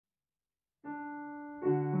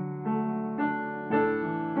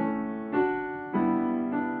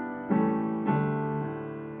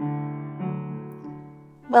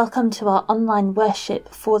Welcome to our online worship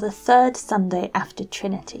for the third Sunday after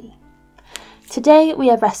Trinity. Today we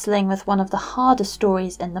are wrestling with one of the harder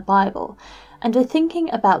stories in the Bible, and we're thinking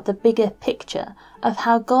about the bigger picture of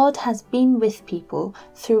how God has been with people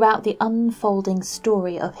throughout the unfolding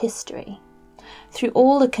story of history. Through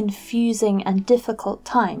all the confusing and difficult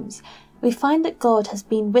times, we find that God has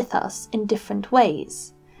been with us in different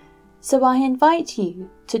ways. So I invite you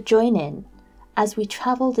to join in as we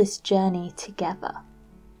travel this journey together.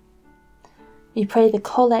 We pray the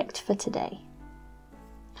collect for today.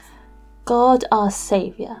 God our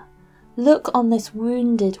Saviour, look on this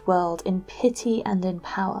wounded world in pity and in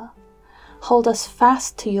power. Hold us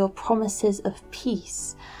fast to your promises of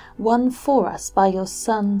peace, won for us by your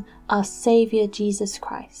Son, our Saviour Jesus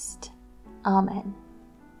Christ. Amen.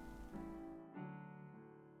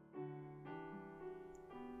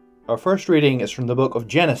 Our first reading is from the book of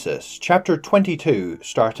Genesis, chapter 22,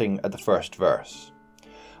 starting at the first verse.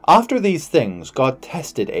 After these things, God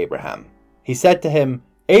tested Abraham. He said to him,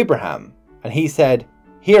 "Abraham," and he said,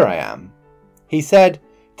 "Here I am." He said,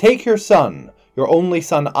 "Take your son, your only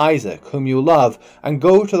son Isaac, whom you love, and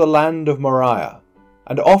go to the land of Moriah,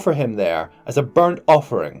 and offer him there as a burnt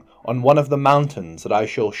offering on one of the mountains that I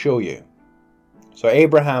shall show you." So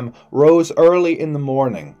Abraham rose early in the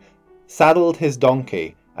morning, saddled his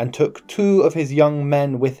donkey, and took 2 of his young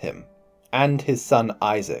men with him, and his son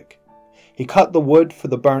Isaac. He cut the wood for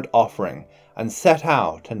the burnt offering, and set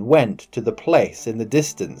out and went to the place in the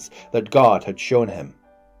distance that God had shown him.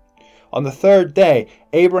 On the 3rd day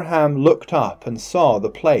Abraham looked up and saw the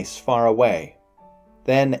place far away.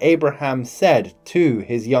 Then Abraham said to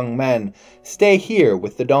his young men, "Stay here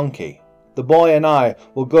with the donkey. The boy and I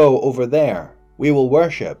will go over there. We will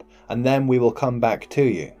worship, and then we will come back to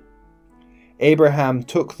you." Abraham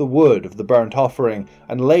took the wood of the burnt offering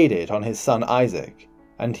and laid it on his son Isaac,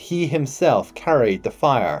 and he himself carried the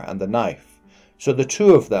fire and the knife. So the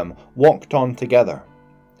 2 of them walked on together.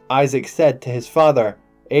 Isaac said to his father,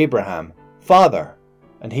 "Abraham, Father,"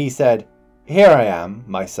 and he said, "Here I am,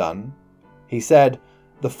 my son." He said,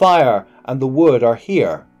 "The fire and the wood are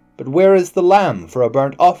here, but where is the lamb for a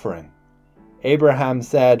burnt offering?" Abraham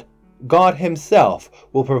said, "God himself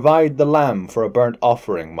will provide the lamb for a burnt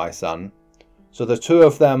offering, my son." So the 2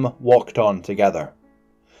 of them walked on together.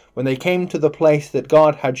 When they came to the place that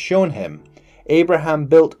God had shown him, Abraham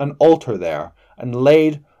built an altar there and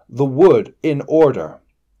laid the wood in order.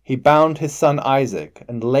 He bound his son Isaac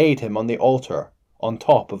and laid him on the altar, on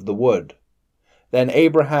top of the wood. Then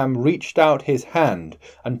Abraham reached out his hand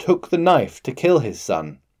and took the knife to kill his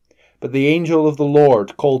son. But the angel of the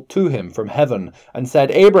Lord called to him from heaven and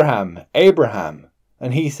said, "Abraham, Abraham."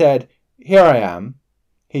 And he said, "Here I am."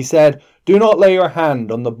 He said, "Do not lay your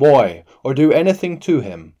hand on the boy or do anything to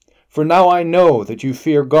him. For now I know that you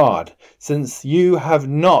fear God, since you have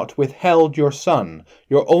not withheld your son,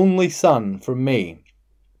 your only son, from me."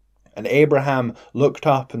 And Abraham looked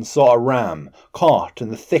up and saw a ram caught in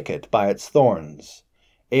the thicket by its thorns.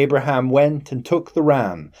 Abraham went and took the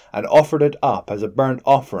ram and offered it up as a burnt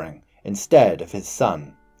offering instead of his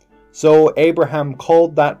son. So Abraham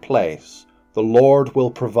called that place, "The Lord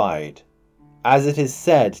will provide." As it is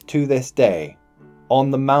said to this day,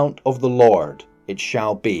 "On the mount of the Lord it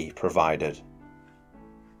shall be provided."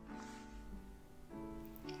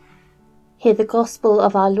 Hear the Gospel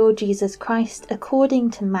of our Lord Jesus Christ according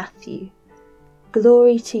to Matthew.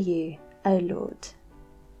 Glory to you, O Lord.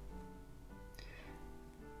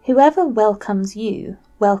 Whoever welcomes you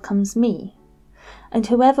welcomes me, and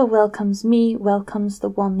whoever welcomes me welcomes the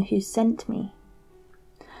one who sent me.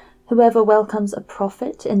 Whoever welcomes a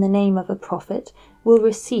prophet in the name of a prophet will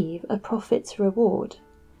receive a prophet's reward.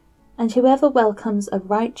 And whoever welcomes a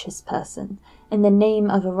righteous person in the name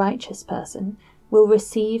of a righteous person will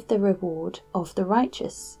receive the reward of the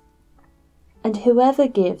righteous. And whoever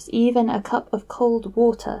gives even a cup of cold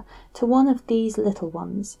water to one of these little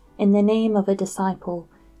ones in the name of a disciple,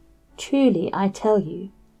 truly I tell you,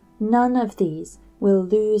 none of these will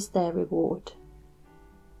lose their reward.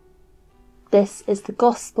 This is the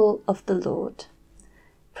Gospel of the Lord.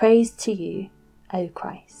 Praise to you, O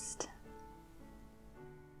Christ.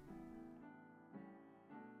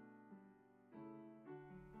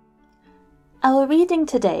 Our reading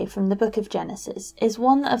today from the book of Genesis is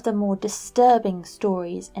one of the more disturbing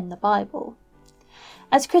stories in the Bible.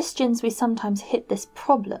 As Christians, we sometimes hit this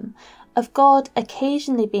problem of God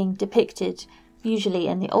occasionally being depicted, usually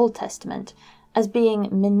in the Old Testament, as being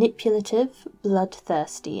manipulative,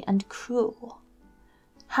 bloodthirsty, and cruel.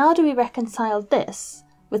 How do we reconcile this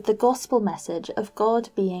with the gospel message of God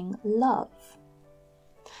being love?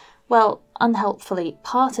 Well, unhelpfully,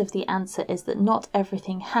 part of the answer is that not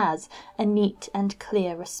everything has a neat and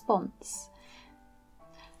clear response.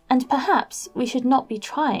 And perhaps we should not be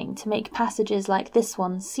trying to make passages like this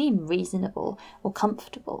one seem reasonable or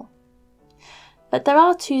comfortable. But there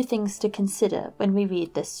are two things to consider when we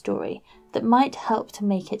read this story that might help to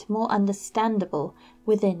make it more understandable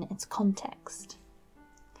within its context.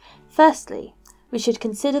 Firstly, we should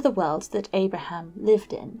consider the world that Abraham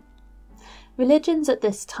lived in. Religions at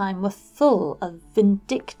this time were full of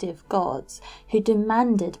vindictive gods who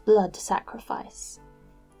demanded blood sacrifice.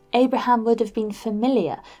 Abraham would have been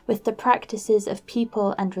familiar with the practices of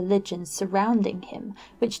people and religions surrounding him,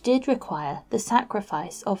 which did require the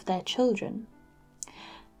sacrifice of their children.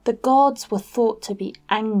 The gods were thought to be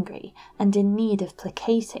angry and in need of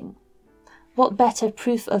placating. What better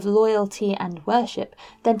proof of loyalty and worship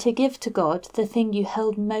than to give to God the thing you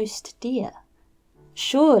held most dear?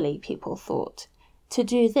 Surely, people thought, to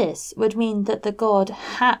do this would mean that the god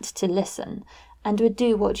had to listen and would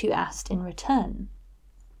do what you asked in return.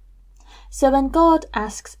 So when God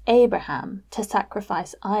asks Abraham to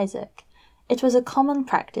sacrifice Isaac, it was a common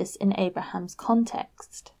practice in Abraham's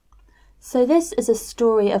context. So this is a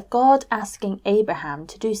story of God asking Abraham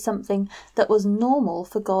to do something that was normal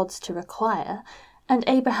for gods to require, and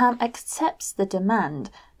Abraham accepts the demand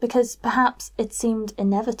because perhaps it seemed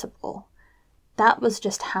inevitable. That was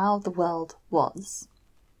just how the world was.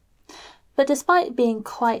 But despite being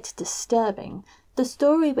quite disturbing, the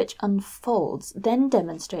story which unfolds then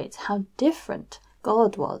demonstrates how different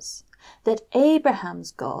God was, that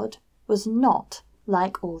Abraham's God was not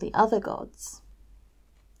like all the other gods.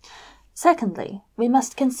 Secondly, we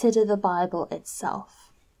must consider the Bible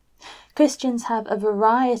itself. Christians have a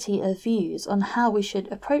variety of views on how we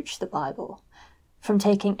should approach the Bible, from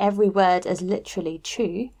taking every word as literally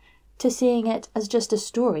true to seeing it as just a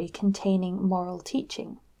story containing moral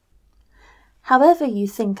teaching. However you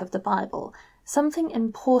think of the Bible, something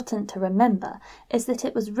important to remember is that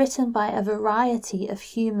it was written by a variety of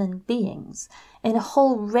human beings in a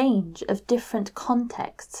whole range of different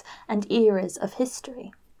contexts and eras of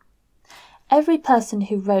history. Every person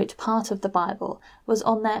who wrote part of the Bible was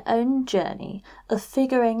on their own journey of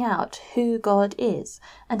figuring out who God is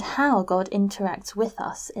and how God interacts with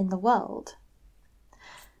us in the world.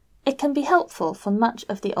 It can be helpful for much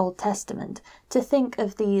of the Old Testament to think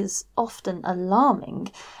of these often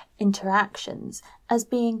alarming interactions as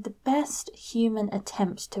being the best human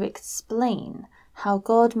attempt to explain how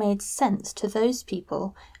God made sense to those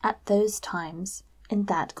people at those times in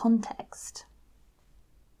that context.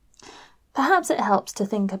 Perhaps it helps to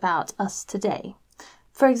think about us today.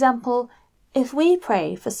 For example, if we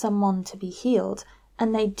pray for someone to be healed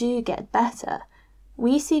and they do get better,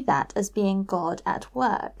 we see that as being God at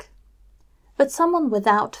work. But someone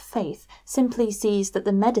without faith simply sees that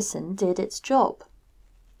the medicine did its job.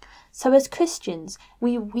 So as Christians,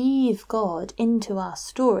 we weave God into our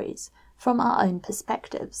stories from our own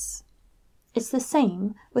perspectives. It's the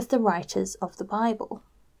same with the writers of the Bible.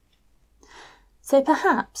 So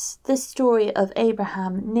perhaps this story of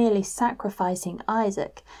Abraham nearly sacrificing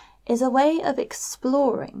Isaac is a way of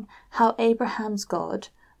exploring how Abraham's God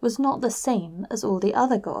was not the same as all the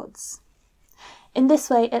other gods. In this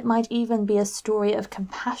way, it might even be a story of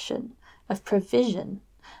compassion, of provision,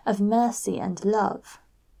 of mercy and love.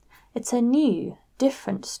 It's a new,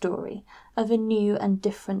 different story of a new and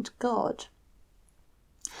different God.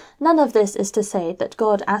 None of this is to say that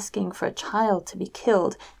God asking for a child to be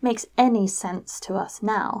killed makes any sense to us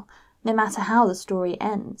now, no matter how the story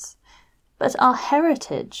ends. But our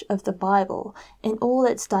heritage of the Bible, in all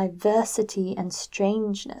its diversity and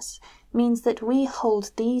strangeness, means that we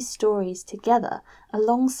hold these stories together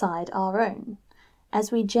alongside our own,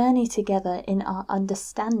 as we journey together in our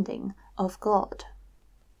understanding of God.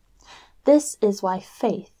 This is why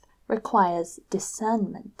faith requires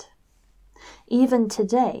discernment. Even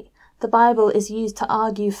today, the Bible is used to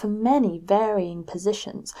argue for many varying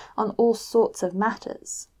positions on all sorts of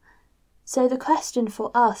matters. So the question for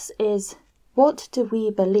us is, what do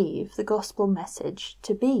we believe the gospel message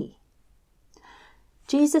to be?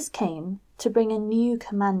 Jesus came to bring a new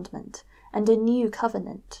commandment and a new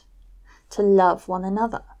covenant, to love one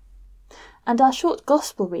another. And our short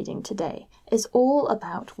gospel reading today is all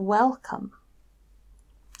about welcome.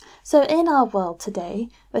 So in our world today,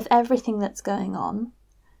 with everything that's going on,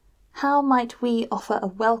 how might we offer a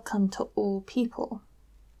welcome to all people?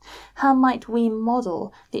 How might we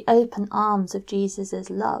model the open arms of Jesus'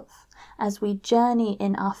 love as we journey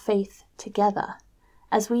in our faith together,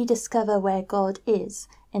 as we discover where God is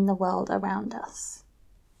in the world around us?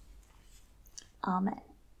 Amen.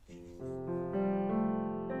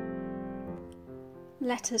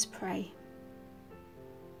 Let us pray.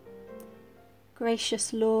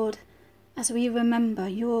 Gracious Lord, as we remember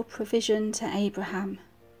your provision to Abraham,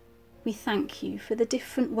 we thank you for the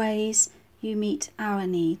different ways you meet our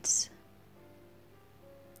needs.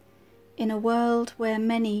 In a world where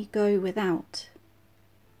many go without,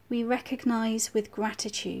 we recognise with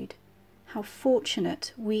gratitude how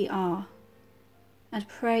fortunate we are and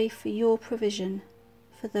pray for your provision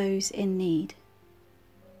for those in need.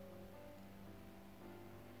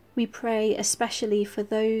 We pray especially for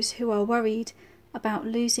those who are worried about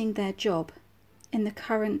losing their job in the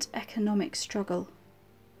current economic struggle.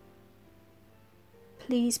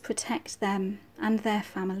 Please protect them and their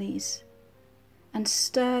families and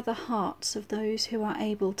stir the hearts of those who are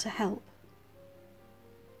able to help.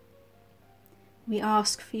 We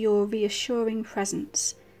ask for your reassuring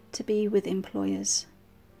presence to be with employers.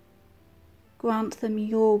 Grant them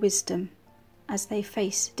your wisdom as they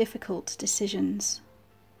face difficult decisions.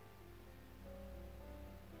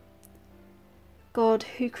 God,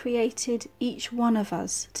 who created each one of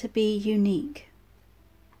us to be unique,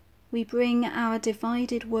 we bring our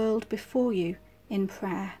divided world before you in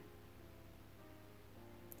prayer.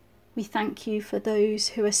 We thank you for those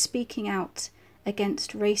who are speaking out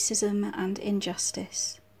against racism and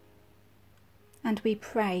injustice. And we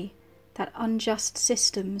pray that unjust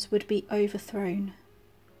systems would be overthrown,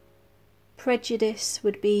 prejudice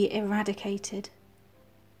would be eradicated,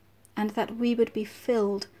 and that we would be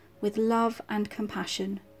filled with love and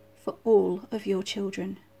compassion for all of your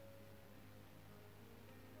children.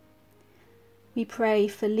 We pray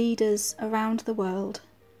for leaders around the world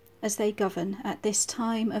as they govern at this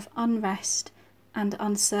time of unrest and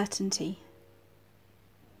uncertainty.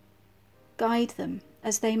 Guide them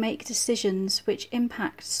as they make decisions which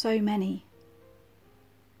impact so many,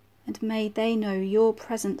 and may they know your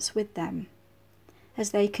presence with them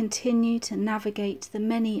as they continue to navigate the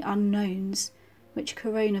many unknowns which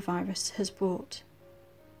coronavirus has brought.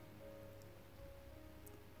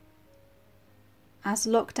 As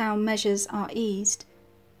lockdown measures are eased,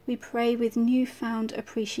 we pray with newfound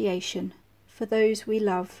appreciation for those we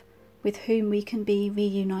love with whom we can be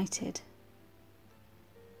reunited.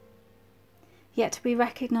 Yet we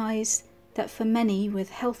recognise that for many with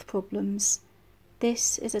health problems,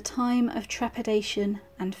 this is a time of trepidation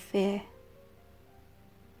and fear.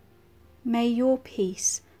 May your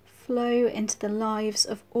peace flow into the lives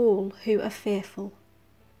of all who are fearful,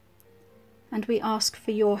 and we ask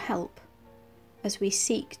for your help as we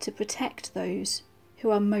seek to protect those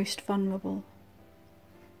who are most vulnerable.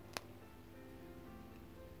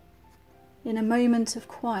 In a moment of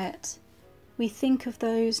quiet, we think of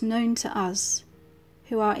those known to us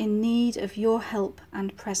who are in need of your help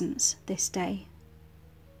and presence this day.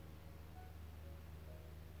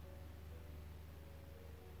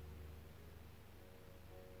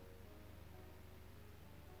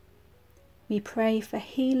 We pray for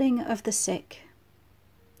healing of the sick,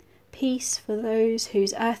 peace for those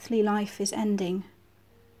whose earthly life is ending,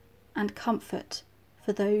 and comfort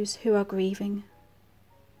for those who are grieving.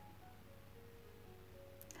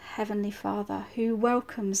 Heavenly Father, who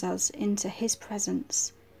welcomes us into his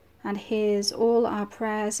presence and hears all our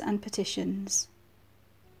prayers and petitions,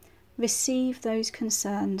 receive those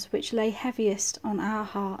concerns which lay heaviest on our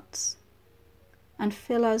hearts, and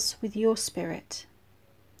fill us with your Spirit,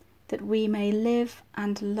 that we may live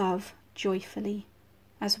and love joyfully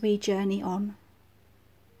as we journey on.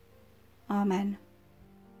 Amen.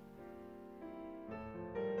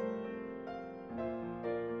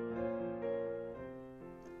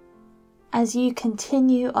 As you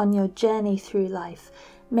continue on your journey through life,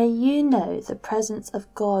 may you know the presence of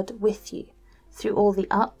God with you through all the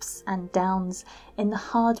ups and downs, in the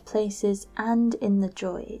hard places and in the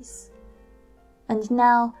joys. And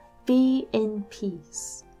now be in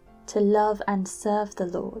peace, to love and serve the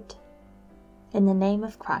Lord. In the name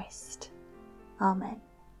of Christ. Amen.